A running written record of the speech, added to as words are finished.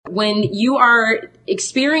When you are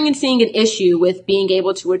experiencing an issue with being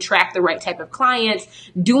able to attract the right type of clients,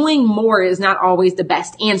 doing more is not always the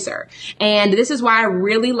best answer. And this is why I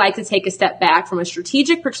really like to take a step back from a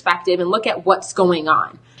strategic perspective and look at what's going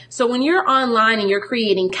on. So when you're online and you're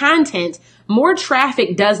creating content, more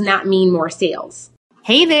traffic does not mean more sales.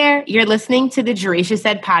 Hey there, you're listening to the Jerisha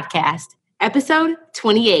Said podcast, episode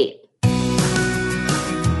 28.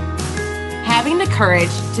 Having the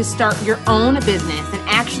courage to start your own business and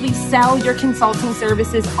actually sell your consulting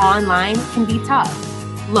services online can be tough.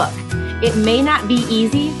 Look, it may not be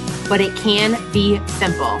easy, but it can be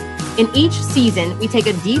simple. In each season, we take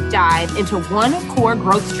a deep dive into one core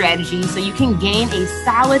growth strategy so you can gain a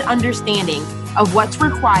solid understanding of what's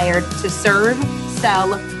required to serve,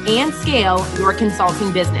 sell, and scale your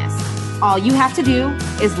consulting business. All you have to do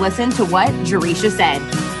is listen to what Jerisha said.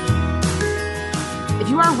 If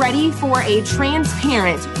you are ready for a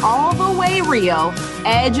transparent, all the way real,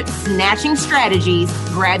 edge-snatching strategies,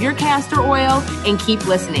 grab your castor oil and keep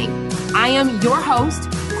listening. I am your host,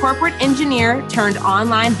 corporate engineer turned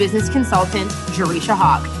online business consultant, Jerisha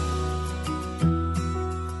Hawk.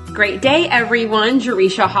 Great day, everyone.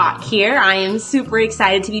 Jerisha Hawk here. I am super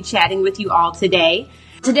excited to be chatting with you all today.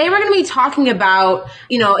 Today, we're going to be talking about,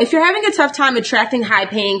 if you're having a tough time attracting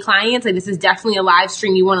high-paying clients, this is definitely a live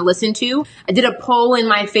stream you want to listen to. I did a poll in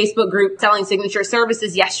my Facebook group, Selling Signature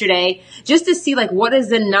Services, yesterday, just to see, what is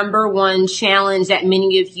the number one challenge that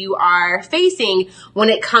many of you are facing when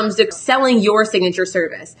it comes to selling your signature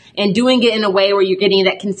service and doing it in a way where you're getting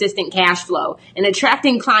that consistent cash flow. And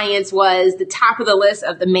attracting clients was the top of the list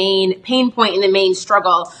of the main pain point and the main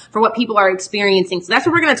struggle for what people are experiencing. So that's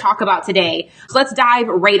what we're going to talk about today. So let's dive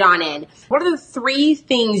right on in. What are the 3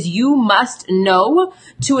 things you must know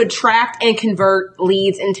to attract and convert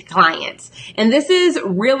leads into clients? And this is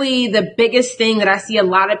really the biggest thing that I see a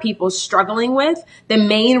lot of people struggling with. The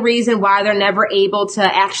main reason why they're never able to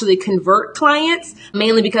actually convert clients,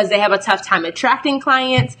 mainly because they have a tough time attracting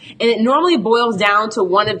clients. And it normally boils down to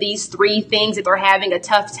one of these 3 things that they're having a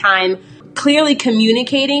tough time clearly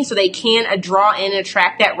communicating so they can draw in and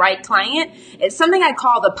attract that right client. It's something I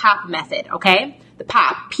call the POP method, okay? The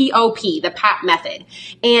POP, P-O-P, the POP method.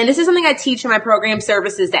 And this is something I teach in my program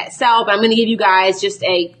Services That Sell, but I'm going to give you guys just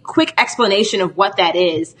a quick explanation of what that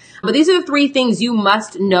is. But these are the 3 things you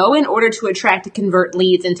must know in order to attract and convert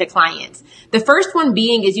leads into clients. The first one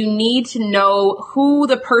being is you need to know who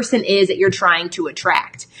the person is that you're trying to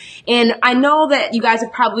attract. And I know that you guys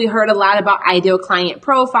have probably heard a lot about ideal client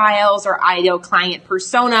profiles or ideal client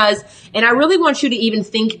personas. And I really want you to even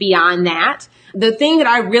think beyond that. The thing that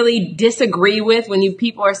I really disagree with when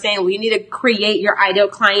people are saying, well, you need to create your ideal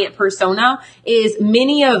client persona is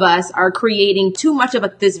many of us are creating too much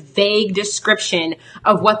of this vague description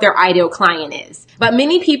of what their ideal client is. But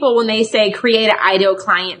many people, when they say create an ideal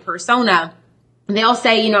client persona, they'll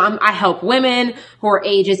say, I help women who are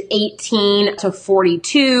ages 18 to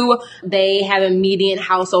 42. They have a median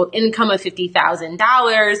household income of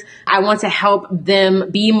 $50,000. I want to help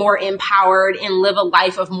them be more empowered and live a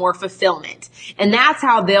life of more fulfillment. And that's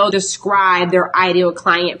how they'll describe their ideal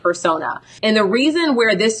client persona. And the reason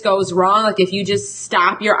where this goes wrong, if you just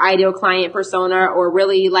stop your ideal client persona or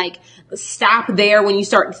really stop there when you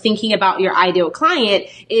start thinking about your ideal client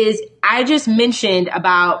is I just mentioned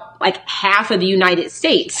about half of the United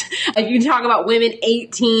States. If you talk about women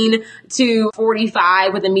 18 to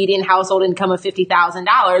 45 with a median household income of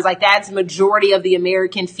 $50,000, that's the majority of the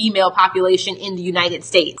American female population in the United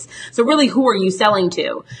States. So really, who are you selling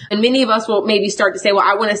to? And many of us will maybe start to say, well,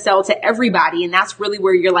 I want to sell to everybody. And that's really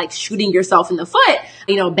where you're shooting yourself in the foot,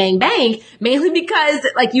 bang, bang, mainly because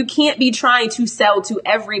you can't be trying to sell to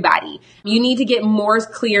everybody. You need to get more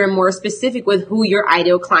clear and more specific with who your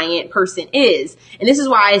ideal client person is. And this is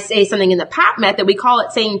why I say something in the POP method. We call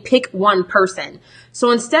it saying pick one person.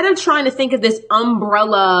 So instead of trying to think of this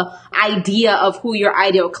umbrella idea of who your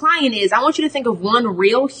ideal client is, I want you to think of one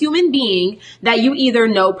real human being that you either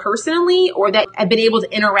know personally or that have been able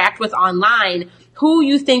to interact with online who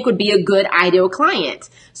you think would be a good ideal client.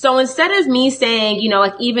 So instead of me saying,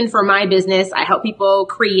 even for my business, I help people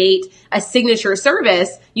create a signature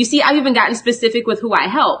service. You see, I've even gotten specific with who I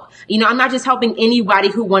help. I'm not just helping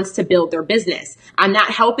anybody who wants to build their business. I'm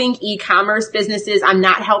not helping e-commerce businesses. I'm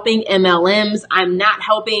not helping MLMs. I'm not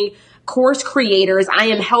helping course creators. I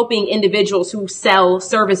am helping individuals who sell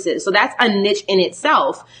services. So that's a niche in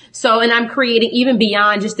itself. So, and I'm creating even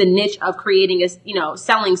beyond just the niche of creating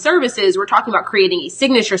selling services. We're talking about creating a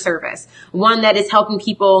signature service, one that is helping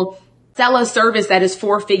people sell a service that is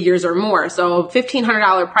 4 figures or more. So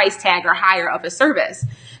 $1,500 price tag or higher of a service.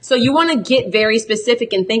 So you want to get very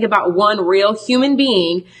specific and think about one real human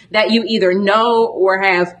being that you either know or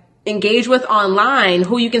have engage with online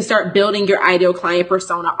who you can start building your ideal client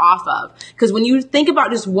persona off of. Because when you think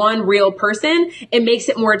about just one real person, it makes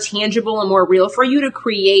it more tangible and more real for you to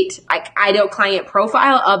create like ideal client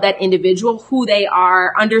profile of that individual, who they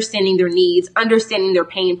are, understanding their needs, understanding their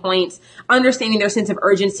pain points, understanding their sense of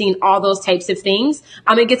urgency and all those types of things.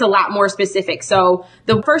 It gets a lot more specific. So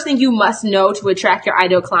the first thing you must know to attract your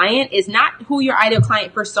ideal client is not who your ideal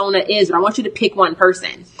client persona is, but I want you to pick one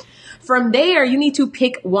person. From there, you need to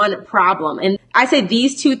pick one problem. And I say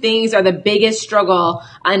these two things are the biggest struggle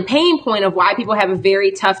and pain point of why people have a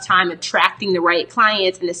very tough time attracting the right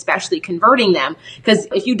clients and especially converting them. Because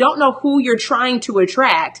if you don't know who you're trying to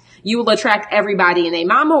attract, you will attract everybody and their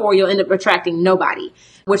mama, or you'll end up attracting nobody.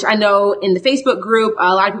 Which I know in the Facebook group,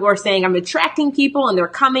 a lot of people are saying I'm attracting people and they're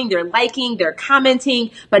coming, they're liking, they're commenting,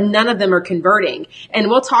 but none of them are converting. And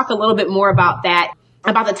we'll talk a little bit more about that,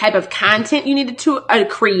 about the type of content you need to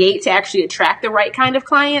create to actually attract the right kind of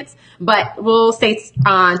clients, but we'll stay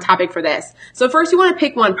on topic for this. So first you want to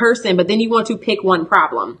pick one person, but then you want to pick one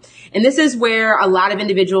problem. And this is where a lot of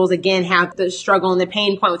individuals, again, have the struggle and the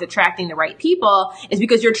pain point with attracting the right people, is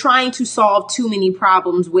because you're trying to solve too many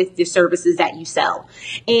problems with the services that you sell.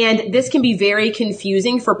 And this can be very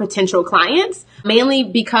confusing for potential clients, mainly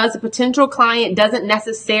because the potential client doesn't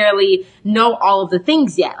necessarily know all of the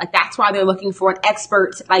things yet. Like that's why they're looking for an expert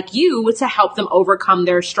like you to help them overcome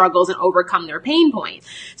their struggles and overcome their pain points.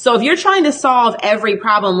 So if you're trying to solve every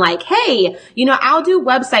problem, like, hey, I'll do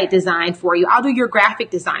website design for you. I'll do your graphic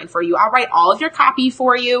design for you. I'll write all of your copy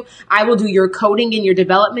for you. I will do your coding and your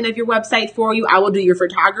development of your website for you. I will do your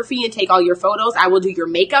photography and take all your photos. I will do your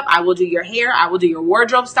makeup. I will do your hair. I will do your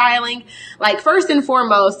wardrobe styling. Like first and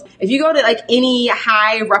foremost, if you go to like any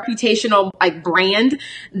high reputational like brand,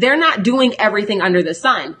 they're not doing everything under the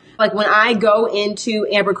sun. Like when I go into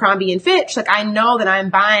Abercrombie and Fitch, like I know that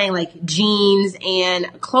I'm buying like jeans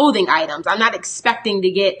and clothing items. I'm not expecting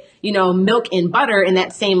to get, milk and butter in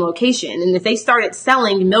that same location. And if they started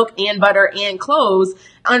selling milk and butter and clothes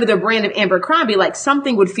under the brand of Abercrombie, like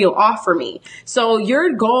something would feel off for me. So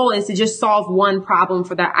your goal is to just solve one problem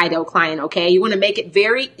for that ideal client, okay? You want to make it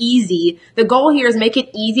very easy. The goal here is make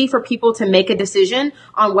it easy for people to make a decision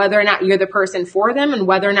on whether or not you're the person for them and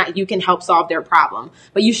whether or not you can help solve their problem.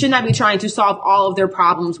 But you should not be trying to solve all of their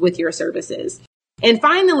problems with your services. And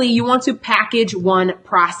finally, you want to package one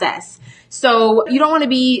process. So you don't want to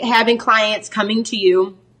be having clients coming to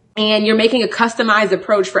you and you're making a customized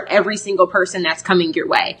approach for every single person that's coming your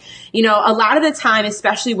way. A lot of the time,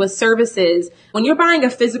 especially with services, when you're buying a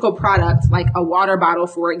physical product, like a water bottle,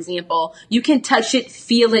 for example, you can touch it,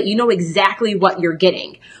 feel it, you know exactly what you're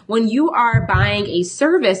getting. When you are buying a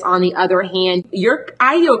service, on the other hand, your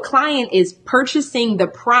ideal client is purchasing the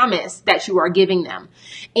promise that you are giving them.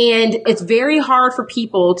 And it's very hard for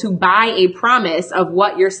people to buy a promise of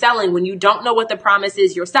what you're selling when you don't know what the promise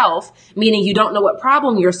is yourself, meaning you don't know what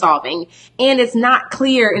problem you're solving. And it's not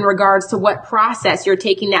clear in regards to what process you're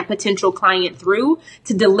taking that potential client through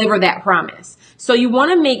to deliver that promise. So you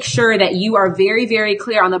want to make sure that you are very, very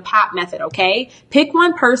clear on the POP method, okay? Pick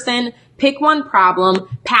one person, pick one problem,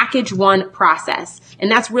 package one process. And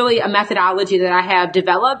that's really a methodology that I have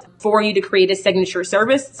developed for you to create a signature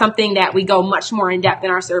service, something that we go much more in depth in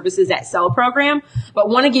our services at Sell program. But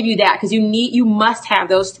want to give you that because you must have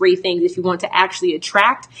those three things if you want to actually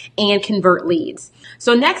attract and convert leads.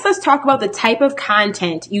 So next, let's talk about the type of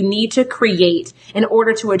content you need to create in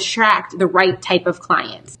order to attract the right type of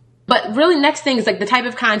clients. But really next thing is like the type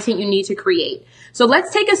of content you need to create. So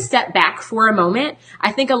let's take a step back for a moment.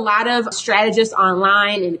 I think a lot of strategists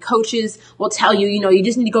online and coaches will tell you, you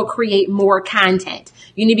just need to go create more content.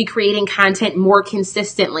 You need to be creating content more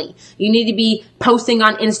consistently. You need to be posting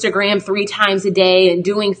on Instagram 3 times a day and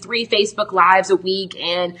doing 3 Facebook Lives a week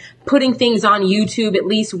and putting things on YouTube at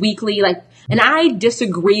least weekly. And I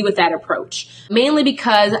disagree with that approach, mainly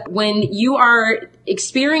because when you are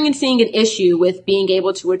experiencing an issue with being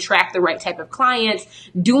able to attract the right type of clients,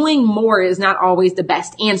 doing more is not always the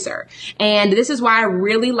best answer. And this is why I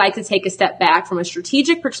really like to take a step back from a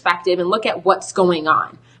strategic perspective and look at what's going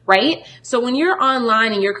on, right? So when you're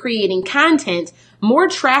online and you're creating content, more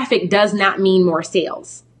traffic does not mean more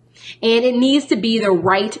sales. And it needs to be the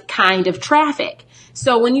right kind of traffic.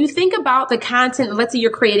 So when you think about the content, let's say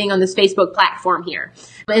you're creating on this Facebook platform here,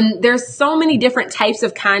 and there's so many different types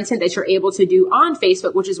of content that you're able to do on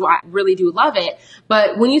Facebook, which is why I really do love it.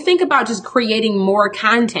 But when you think about just creating more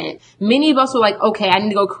content, many of us were like, okay, I need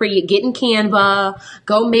to go get in Canva,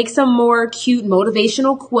 go make some more cute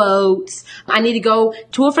motivational quotes. I need to go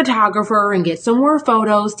to a photographer and get some more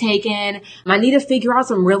photos taken. I need to figure out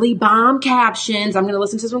some really bomb captions. I'm going to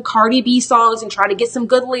listen to some Cardi B songs and try to get some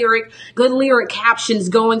good lyric captions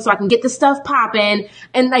going so I can get the stuff popping.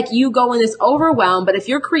 And like you go in this overwhelm, but if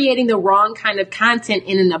you're creating the wrong kind of content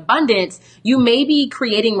in an abundance, you may be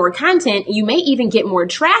creating more content. You may even get more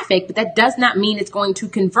traffic, but that does not mean it's going to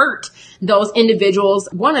convert those individuals.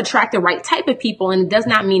 One, attract the right type of people, and it does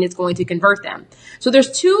not mean it's going to convert them. So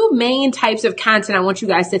there's two main types of content I want you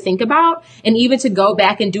guys to think about, and even to go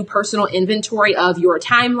back and do personal inventory of your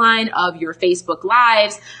timeline, of your Facebook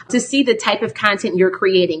lives, to see the type of content you're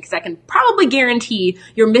creating. Because I can probably guarantee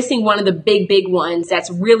you're missing one of the big ones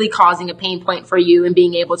that's really causing a pain point for you and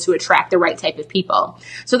being able to attract the right type of people.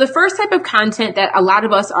 So the first type of content that a lot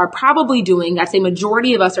of us are probably doing, I'd say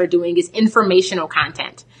majority of us are doing, is informational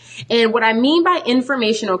content. And what I mean by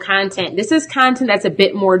informational content, this is content that's a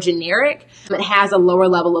bit more generic. It has a lower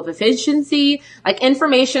level of efficiency. Like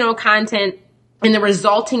informational content and the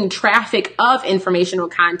resulting traffic of informational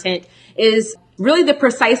content is really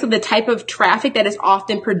precisely the type of traffic that is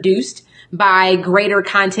often produced by greater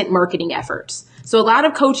content marketing efforts. So a lot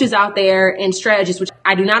of coaches out there and strategists, which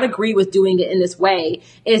I do not agree with doing it in this way,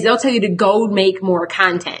 is they'll tell you to go make more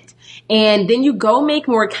content. And then you go make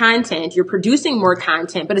more content, you're producing more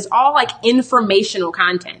content, but it's all like informational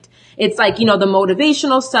content. It's like, the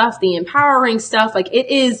motivational stuff, the empowering stuff. Like it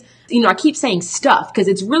is, I keep saying stuff because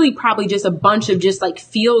it's really probably just a bunch of just like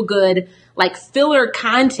feel good, like filler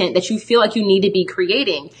content that you feel like you need to be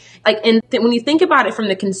creating. When you think about it from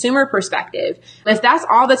the consumer perspective, if that's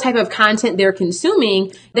all the type of content they're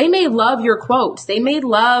consuming, they may love your quotes. They may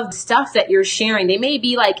love stuff that you're sharing. They may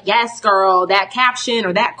be like, yes, girl, that caption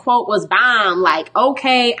or that quote was bomb. Like,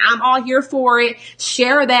 okay, I'm all here for it.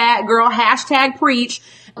 Share that, girl, hashtag preach,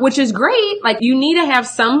 which is great. Like you need to have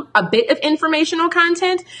a bit of informational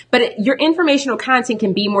content, but your informational content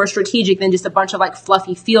can be more strategic than just a bunch of like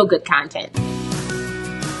fluffy feel good content.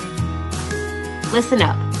 Listen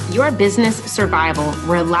up. Your business survival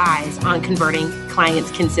relies on converting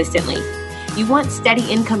clients consistently. You want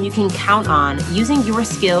steady income you can count on using your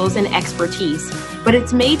skills and expertise, but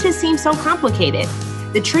it's made to seem so complicated.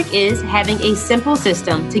 The trick is having a simple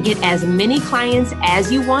system to get as many clients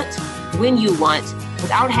as you want, when you want,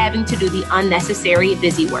 without having to do the unnecessary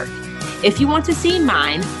busy work. If you want to see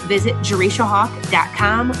mine, visit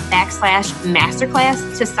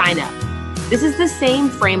JarishaHawk.com/masterclass to sign up. This is the same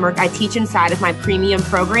framework I teach inside of my premium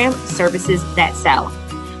program, Services That Sell.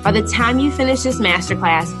 By the time you finish this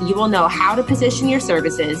masterclass, you will know how to position your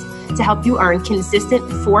services to help you earn consistent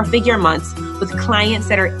 4-figure months with clients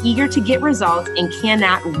that are eager to get results and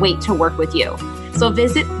cannot wait to work with you. So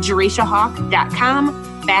visit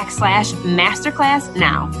JarishaHawk.com/masterclass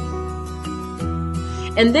now.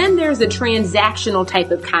 And then there's the transactional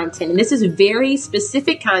type of content. And this is very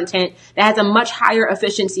specific content that has a much higher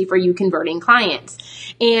efficiency for you converting clients.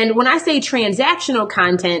 And when I say transactional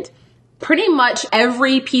content, pretty much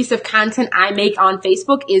every piece of content I make on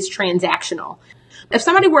Facebook is transactional. If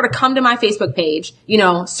somebody were to come to my Facebook page,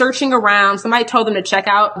 searching around, somebody told them to check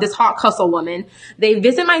out this hot hustle woman, they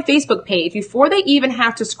visit my Facebook page. Before they even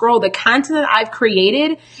have to scroll, the content that I've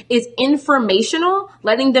created is informational,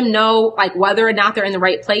 letting them know like whether or not they're in the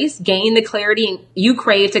right place, gain the clarity you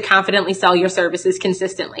crave to confidently sell your services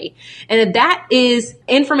consistently. And if that is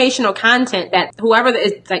informational content that whoever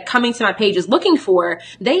is like coming to my page is looking for,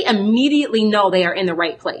 they immediately know they are in the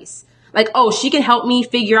right place. Like, oh, she can help me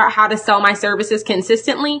figure out how to sell my services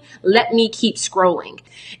consistently. Let me keep scrolling.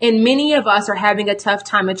 And many of us are having a tough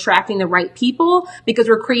time attracting the right people because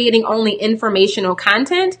we're creating only informational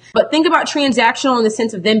content. But think about transactional in the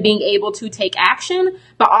sense of them being able to take action,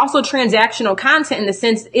 but also transactional content in the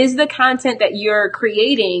sense is the content that you're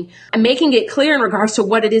creating and making it clear in regards to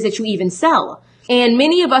what it is that you even sell. And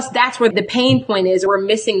many of us, that's where the pain point is. We're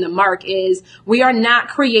missing the mark is we are not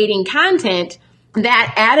creating content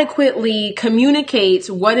that adequately communicates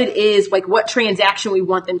what it is, like what transaction we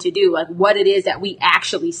want them to do, like what it is that we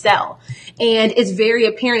actually sell. And it's very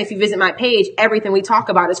apparent if you visit my page, everything we talk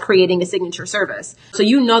about is creating a signature service. So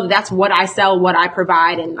you know that that's what I sell, what I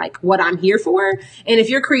provide, and like what I'm here for. And if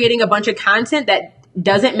you're creating a bunch of content that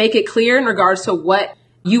doesn't make it clear in regards to what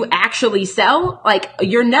you actually sell, like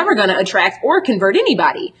you're never going to attract or convert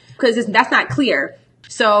anybody because that's not clear.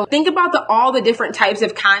 So think about all the different types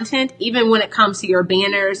of content, even when it comes to your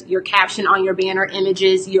banners, your caption on your banner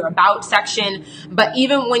images, your about section. But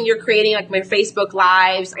even when you're creating like my Facebook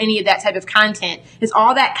Lives, any of that type of content, is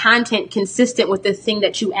all that content consistent with the thing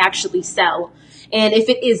that you actually sell? And if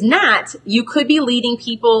it is not, you could be leading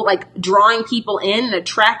people, like drawing people in and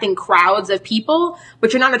attracting crowds of people,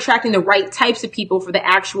 but you're not attracting the right types of people for the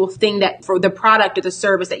actual thing that for the product or the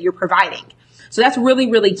service that you're providing. So that's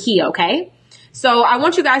really, really key. Okay. So I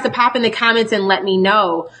want you guys to pop in the comments and let me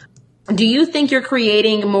know. Do you think you're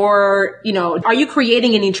creating more, are you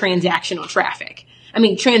creating any transactional traffic?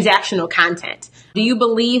 Transactional content. Do you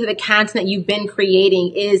believe that the content that you've been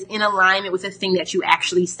creating is in alignment with the thing that you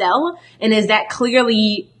actually sell? And is that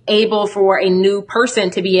clearly able for a new person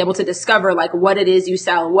to be able to discover like what it is you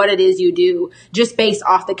sell, what it is you do, just based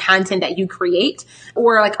off the content that you create?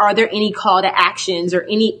 Or like, are there any call to actions or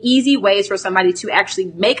any easy ways for somebody to actually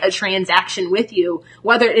make a transaction with you,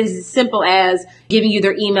 whether it is as simple as giving you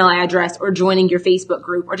their email address or joining your Facebook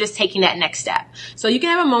group or just taking that next step? So you can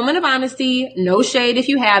have a moment of honesty, no shade if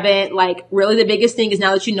you haven't. Like, really the biggest thing is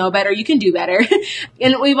now that you know better, you can do better.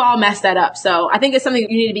 And we've all messed that up. So I think it's something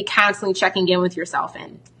you need to be constantly checking in with yourself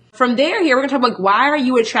in. From there, here, we're going to talk about why are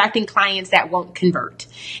you attracting clients that won't convert?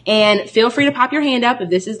 And feel free to pop your hand up if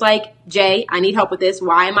this is like, Jay, I need help with this.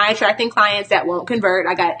 Why am I attracting clients that won't convert?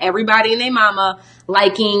 I got everybody and their mama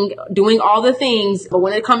liking, doing all the things. But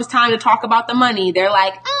when it comes time to talk about the money, they're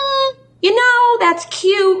like, that's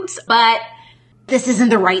cute, but this isn't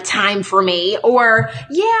the right time for me. Or,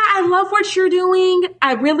 yeah, I love what you're doing.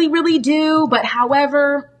 I really, really do. But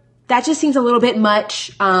however, that just seems a little bit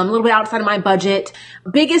much, a little bit outside of my budget.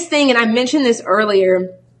 Biggest thing, and I mentioned this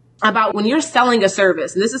earlier, about when you're selling a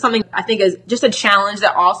service, and this is something I think is just a challenge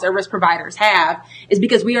that all service providers have, is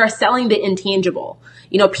because we are selling the intangible.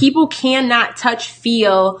 People cannot touch,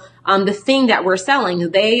 feel the thing that we're selling.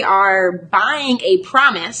 They are buying a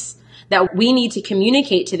promise that we need to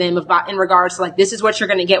communicate to them about in regards to like, this is what you're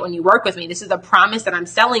going to get when you work with me. This is a promise that I'm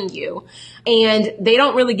selling you. And they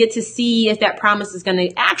don't really get to see if that promise is going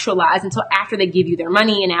to actualize until after they give you their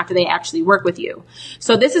money and after they actually work with you.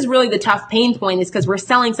 So this is really the tough pain point, is because we're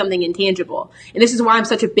selling something intangible. And this is why I'm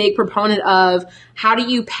such a big proponent of how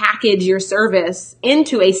do you package your service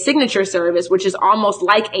into a signature service, which is almost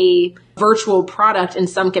like a virtual product in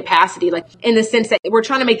some capacity, like in the sense that we're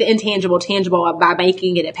trying to make the intangible tangible by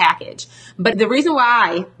making it a package. But the reason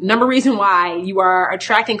why you are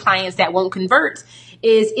attracting clients that won't convert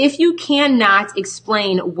is if you cannot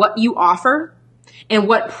explain what you offer and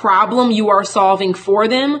what problem you are solving for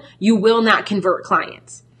them, you will not convert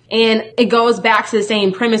clients. And it goes back to the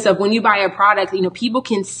same premise of when you buy a product, people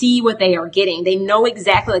can see what they are getting. They know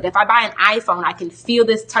exactly, like if I buy an iPhone, I can feel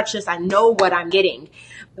this, touch this, I know what I'm getting.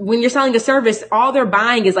 When you're selling a service, all they're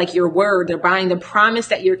buying is like your word. They're buying the promise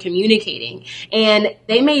that you're communicating. And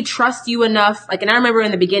they may trust you enough. Like, and I remember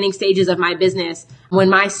in the beginning stages of my business, when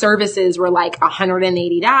my services were like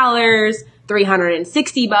 $180,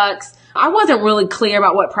 $360, I wasn't really clear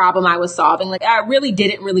about what problem I was solving. Like, I really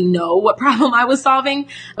didn't really know what problem I was solving,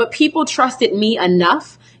 but people trusted me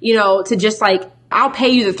enough, to just like, I'll pay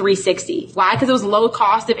you the $360. Why? Because it was low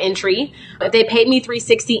cost of entry. If they paid me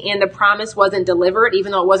 $360 and the promise wasn't delivered,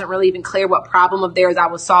 even though it wasn't really even clear what problem of theirs I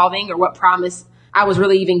was solving or what promise I was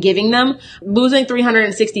really even giving them, losing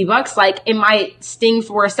 $360, like it might sting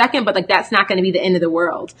for a second, but like that's not going to be the end of the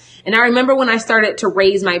world. And I remember when I started to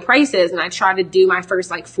raise my prices and I tried to do my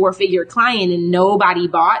first like 4-figure client and nobody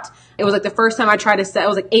bought. It was like the first time I tried to sell, it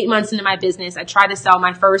was like 8 months into my business. I tried to sell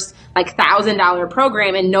my first like $1,000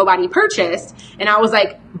 program and nobody purchased. And I was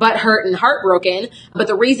like butthurt and heartbroken. But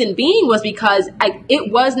the reason being was because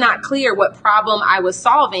it was not clear what problem I was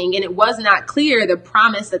solving. And it was not clear the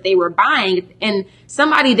promise that they were buying. And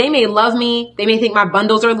somebody, they may love me. They may think my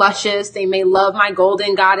bundles are luscious. They may love my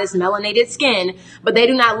golden goddess melanated skin, but they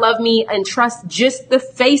do not love me and trust just the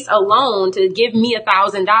face alone to give me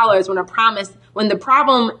 $1,000 when the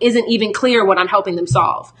problem isn't even clear what I'm helping them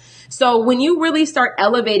solve. So when you really start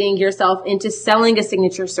elevating yourself into selling a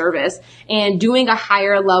signature service and doing a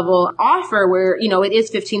higher level offer where, it is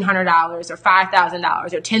 $1,500 or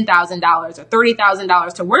 $5,000 or $10,000 or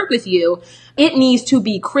 $30,000 to work with you, it needs to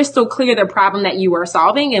be crystal clear the problem that you are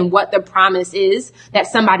solving and what the promise is that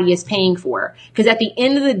somebody is paying for. Because at the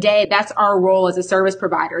end of the day, that's our role as a service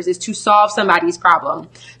providers, is to solve somebody's problem.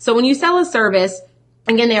 So when you sell a service,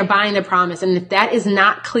 again, they're buying the promise. And if that is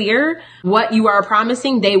not clear what you are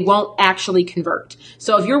promising, they won't actually convert.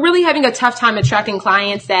 So if you're really having a tough time attracting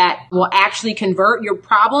clients that will actually convert, your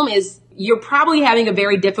problem is you're probably having a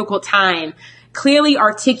very difficult time clearly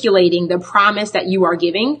articulating the promise that you are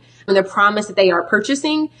giving and the promise that they are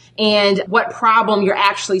purchasing and what problem you're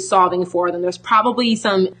actually solving for them. There's probably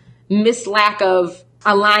some lack of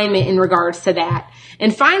alignment in regards to that.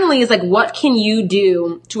 And finally is like, what can you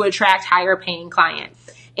do to attract higher paying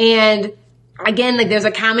clients? And again, like there's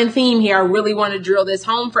a common theme here. I really want to drill this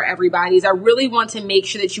home for everybody is I really want to make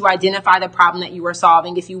sure that you identify the problem that you are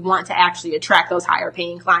solving if you want to actually attract those higher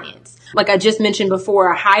paying clients. Like I just mentioned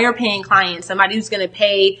before, a higher paying client, somebody who's going to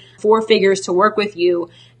pay 4 figures to work with you,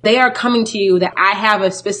 they are coming to you that I have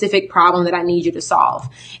a specific problem that I need you to solve.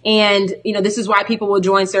 And, this is why people will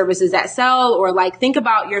join services that sell or like think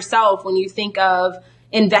about yourself when you think of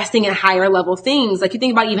investing in higher level things. Like you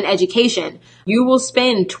think about even education, you will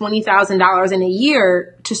spend $20,000 in a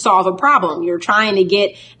year to solve a problem. You're trying to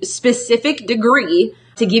get a specific degree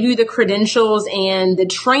to give you the credentials and the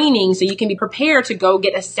training so you can be prepared to go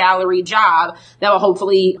get a salary job that will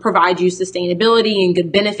hopefully provide you sustainability and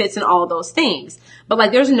good benefits and all of those things. But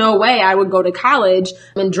like, there's no way I would go to college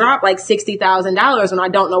and drop like $60,000 when I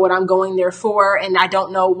don't know what I'm going there for and I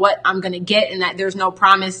don't know what I'm going to get and that there's no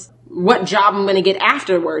promise what job I'm going to get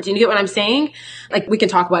afterwards. You get what I'm saying? Like we can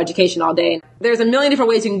talk about education all day. There's a million different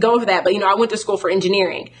ways you can go for that. But, I went to school for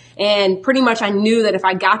engineering and pretty much I knew that if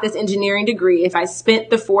I got this engineering degree, if I spent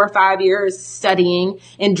the 4 or 5 years studying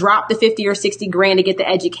and dropped the 50 or 60 grand to get the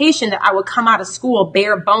education, that I would come out of school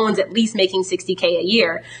bare bones, at least making $60K a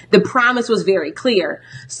year. The promise was very clear.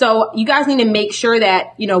 So you guys need to make sure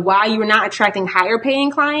that, while you are not attracting higher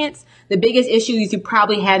paying clients, the biggest issues you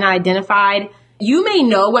probably had not identified. You may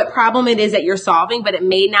know what problem it is that you're solving, but it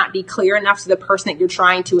may not be clear enough to the person that you're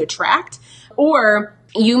trying to attract. Or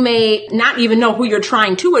you may not even know who you're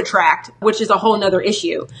trying to attract, which is a whole nother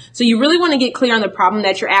issue. So you really want to get clear on the problem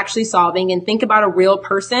that you're actually solving and think about a real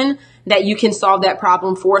person that you can solve that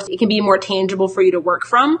problem for. So it can be more tangible for you to work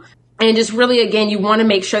from. And just really, again, you want to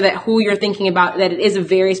make sure that who you're thinking about, that it is a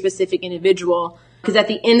very specific individual. Because at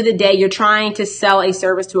the end of the day, you're trying to sell a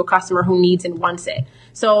service to a customer who needs and wants it.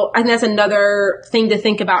 So I think that's another thing to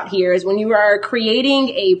think about here is when you are creating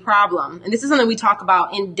a problem, and this is something we talk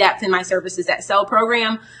about in depth in my Services That Sell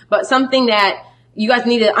program, but something that you guys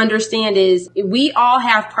need to understand is we all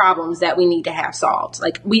have problems that we need to have solved.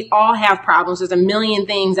 Like we all have problems. There's a million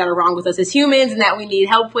things that are wrong with us as humans and that we need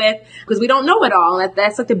help with because we don't know it all. And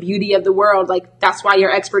that's like the beauty of the world. Like that's why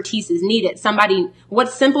your expertise is needed.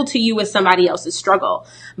 What's simple to you is somebody else's struggle.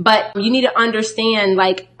 But you need to understand,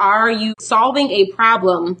 like, are you solving a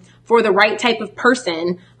problem for the right type of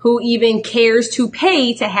person who even cares to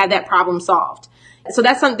pay to have that problem solved? So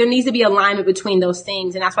there needs to be alignment between those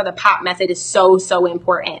things. And that's why the POP method is so, so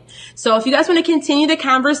important. So if you guys want to continue the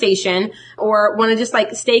conversation or want to just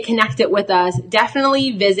like stay connected with us,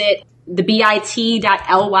 definitely visit the bit.ly/Hawk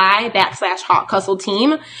Hustle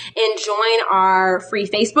team and join our free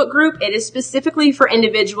Facebook group. It is specifically for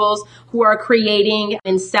individuals who are creating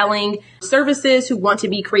and selling services, who want to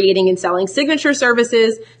be creating and selling signature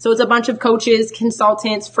services. So it's a bunch of coaches,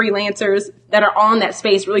 consultants, freelancers that are all in that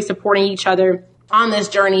space, really supporting each other on this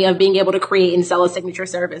journey of being able to create and sell a signature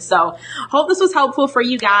service. So hope this was helpful for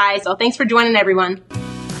you guys. So thanks for joining, everyone.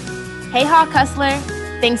 Hey, Hawk Hustler.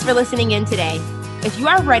 Thanks for listening in today. If you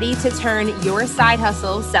are ready to turn your side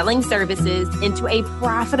hustle selling services into a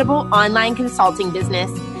profitable online consulting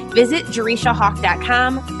business, visit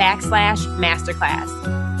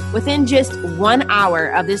JerishaHawk.com/masterclass. Within just 1 hour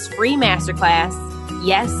of this free masterclass,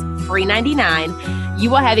 yes, free 99, you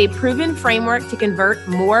will have a proven framework to convert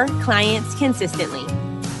more clients consistently.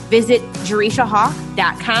 Visit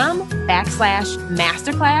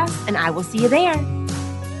JerishaHawk.com/masterclass, and I will see you there.